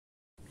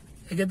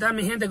¿Qué tal,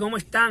 mi gente? ¿Cómo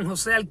están?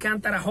 José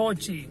Alcántara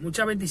Jochi.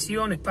 Muchas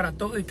bendiciones para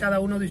todos y cada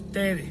uno de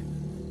ustedes.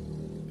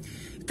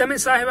 Este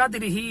mensaje va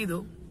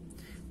dirigido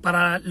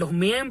para los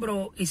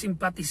miembros y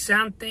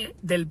simpatizantes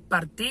del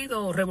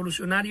Partido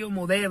Revolucionario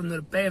Moderno,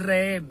 el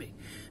PRM.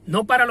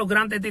 No para los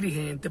grandes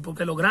dirigentes,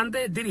 porque los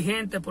grandes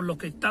dirigentes, por lo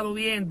que he estado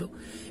viendo,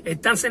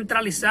 están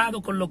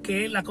centralizados con lo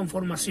que es la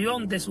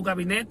conformación de su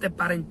gabinete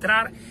para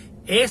entrar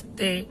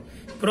este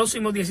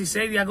próximo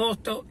 16 de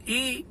agosto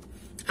y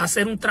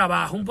hacer un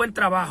trabajo, un buen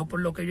trabajo por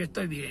lo que yo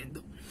estoy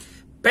viendo.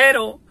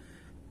 Pero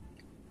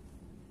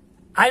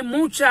hay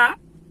mucha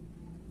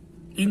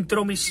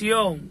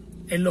intromisión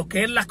en lo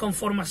que es la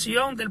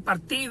conformación del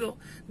Partido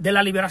de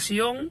la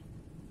Liberación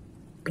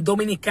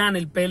Dominicana,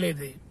 el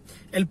PLD.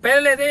 El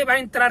PLD va a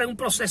entrar en un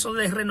proceso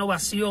de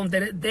renovación,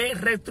 de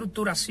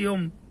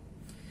reestructuración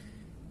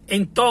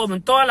en todo,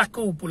 en todas las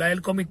cúpulas,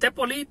 del comité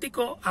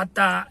político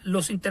hasta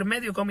los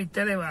intermedios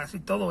comités de base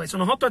y todo eso.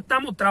 Nosotros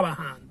estamos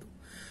trabajando.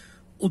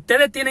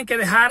 Ustedes tienen que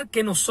dejar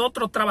que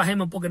nosotros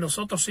trabajemos porque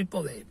nosotros sí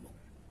podemos.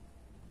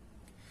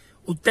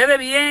 Ustedes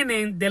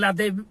vienen de la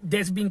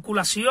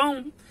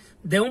desvinculación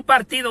de un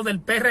partido del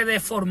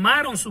PRD,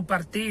 formaron su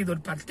partido,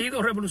 el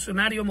Partido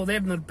Revolucionario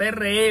Moderno, el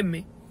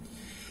PRM,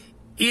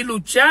 y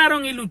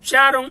lucharon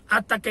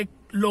hasta que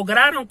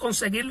lograron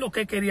conseguir lo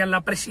que querían,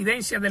 la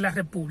presidencia de la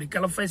República.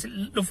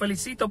 Los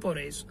felicito por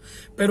eso.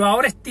 Pero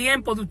ahora es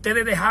tiempo de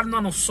ustedes dejarnos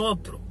a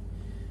nosotros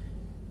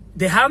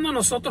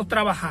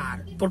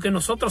trabajar, porque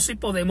nosotros sí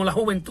podemos, la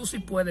juventud sí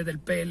puede del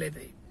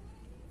PLD.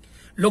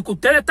 Lo que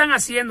ustedes están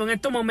haciendo en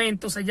estos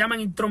momentos se llama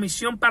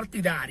intromisión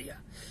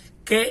partidaria,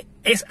 que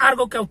es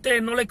algo que a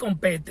ustedes no les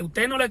compete. A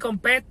ustedes no les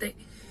compete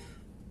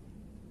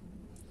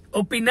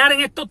opinar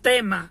en estos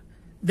temas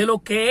de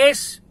lo que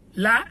es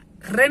la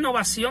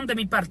renovación de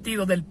mi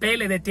partido, del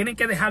PLD. Tienen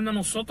que dejarnos a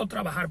nosotros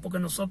trabajar porque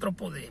nosotros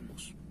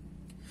podemos.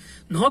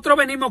 Nosotros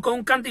venimos con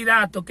un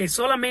candidato que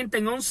solamente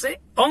en 11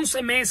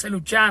 meses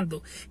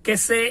luchando, que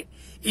se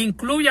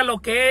incluya lo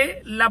que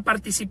es la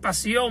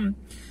participación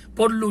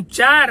por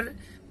luchar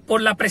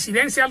por la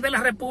presidencia de la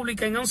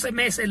República, en 11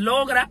 meses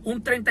logra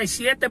un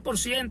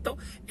 37%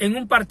 en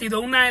un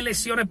partido, unas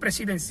elecciones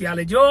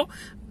presidenciales. Yo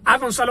a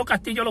Gonzalo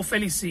Castillo lo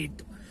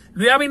felicito.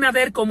 Luis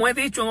Abinader, como he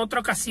dicho en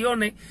otras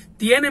ocasiones,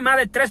 tiene más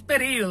de 3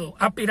 periodos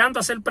aspirando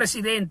a ser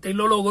presidente y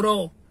lo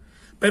logró.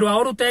 Pero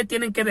ahora ustedes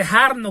tienen que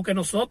dejarnos que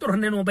nosotros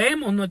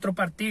renovemos nuestro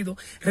partido,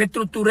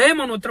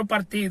 reestructuremos nuestro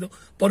partido,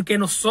 porque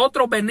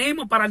nosotros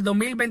venimos para el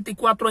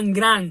 2024 en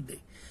grande,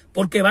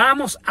 porque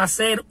vamos a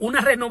hacer una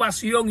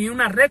renovación y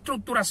una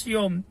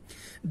reestructuración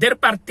del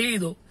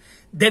partido,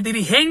 de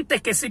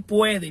dirigentes que sí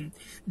pueden,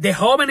 de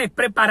jóvenes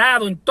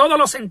preparados en todos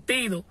los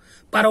sentidos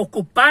para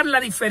ocupar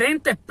las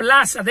diferentes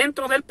plazas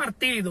dentro del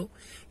partido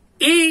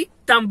y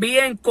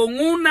también con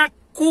una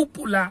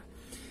cúpula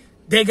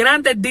de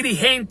grandes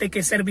dirigentes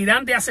que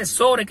servirán de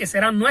asesores, que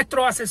serán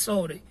nuestros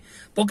asesores,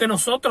 porque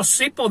nosotros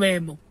sí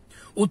podemos.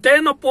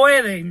 Ustedes no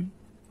pueden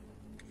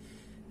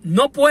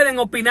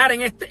opinar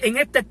en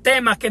este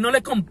tema que no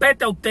les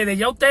compete a ustedes.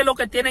 Ya ustedes lo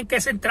que tienen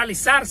que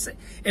centralizarse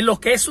en lo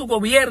que es su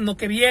gobierno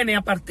que viene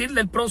a partir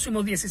del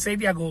próximo 16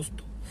 de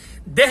agosto.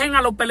 Dejen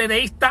a los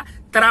PLDistas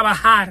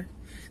trabajar.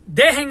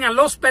 Dejen a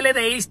los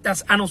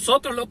PLDistas, a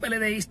nosotros los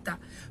PLDistas,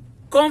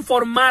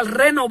 conformar,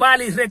 renovar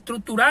y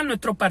reestructurar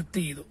nuestro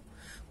partido.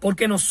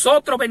 Porque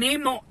nosotros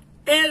venimos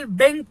el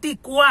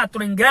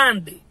 24 en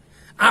grande,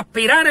 a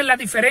aspirar en las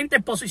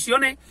diferentes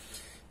posiciones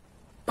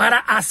para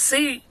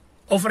así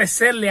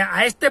ofrecerle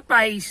a este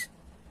país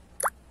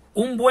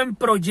un buen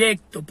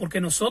proyecto,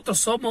 porque nosotros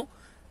somos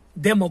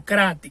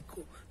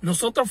democráticos.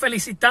 Nosotros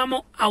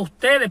felicitamos a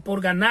ustedes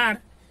por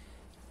ganar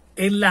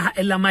en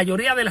la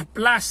mayoría de las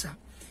plazas,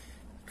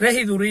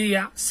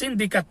 regiduría,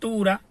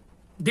 sindicatura,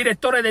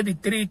 directores de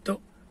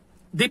distrito,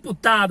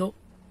 diputados,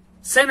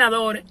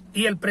 senadores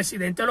y el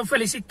presidente. Los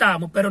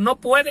felicitamos, pero no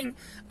pueden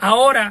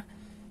ahora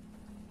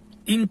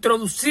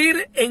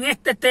introducir en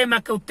este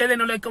tema que a ustedes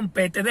no les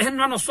compete.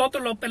 Déjennos a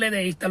nosotros los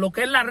PLDistas, lo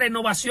que es la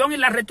renovación y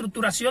la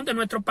reestructuración de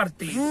nuestro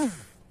partido.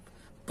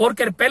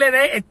 Porque el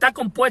PLD está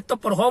compuesto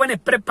por jóvenes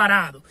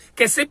preparados,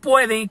 que sí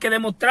pueden y que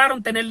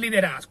demostraron tener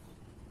liderazgo.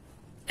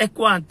 Es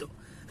cuanto.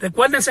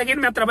 Recuerden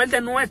seguirme a través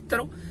de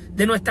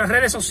nuestras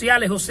redes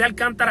sociales, José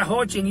Alcántara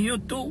Jochi en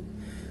YouTube,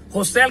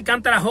 José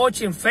Alcántara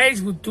Jochi en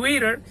Facebook,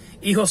 Twitter,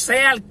 y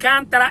José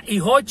Alcántara y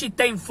Jochi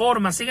te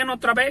informa. Síguenos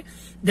otra vez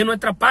de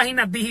nuestra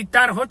página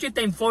digital, Jochi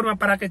te informa,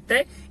 para que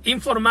esté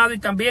informado, y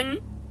también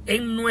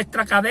en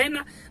nuestra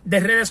cadena de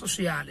redes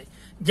sociales.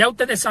 Ya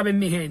ustedes saben,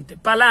 mi gente,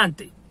 para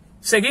adelante.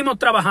 Seguimos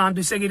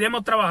trabajando y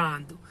seguiremos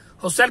trabajando.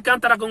 José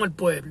Alcántara con el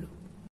pueblo.